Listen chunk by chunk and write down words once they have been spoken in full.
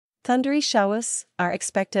Thundery showers are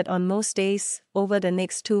expected on most days over the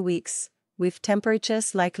next 2 weeks, with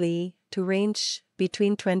temperatures likely to range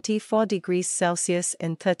between 24 degrees Celsius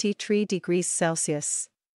and 33 degrees Celsius.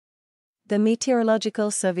 The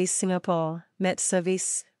Meteorological Service Singapore, Met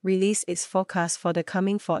Service, released its forecast for the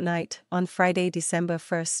coming fortnight on Friday, December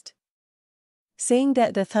 1st, saying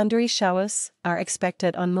that the thundery showers are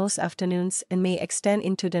expected on most afternoons and may extend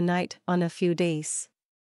into the night on a few days.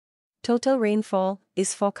 Total rainfall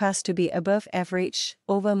is forecast to be above average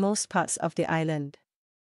over most parts of the island.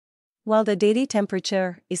 While the daily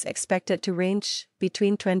temperature is expected to range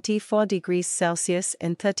between 24 degrees Celsius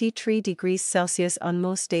and 33 degrees Celsius on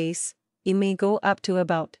most days, it may go up to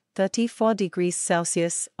about 34 degrees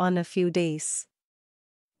Celsius on a few days.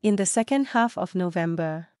 In the second half of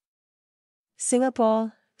November,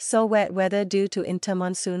 Singapore saw wet weather due to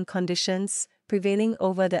intermonsoon conditions prevailing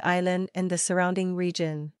over the island and the surrounding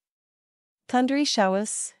region. Thundery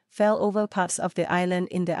showers fell over parts of the island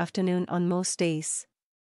in the afternoon on most days,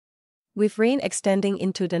 with rain extending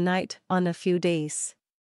into the night on a few days.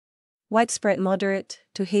 Widespread moderate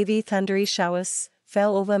to heavy thundery showers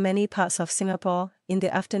fell over many parts of Singapore in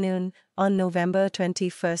the afternoon on November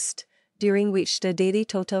 21st, during which the daily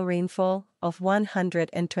total rainfall of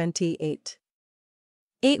 128.8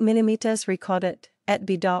 mm recorded at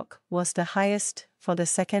Bedok was the highest for the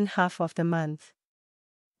second half of the month.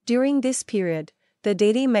 During this period, the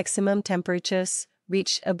daily maximum temperatures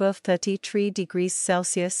reached above 33 degrees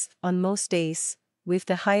Celsius on most days, with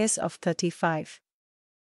the highest of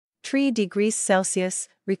 35.3 degrees Celsius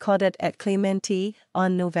recorded at Clementi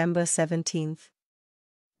on November 17th.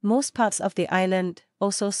 Most parts of the island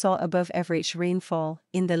also saw above-average rainfall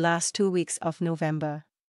in the last 2 weeks of November.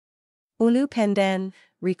 Ulu Pandan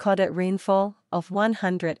recorded rainfall of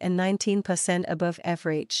 119% above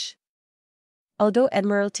average, although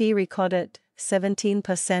Admiralty recorded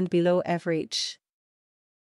 17% below average.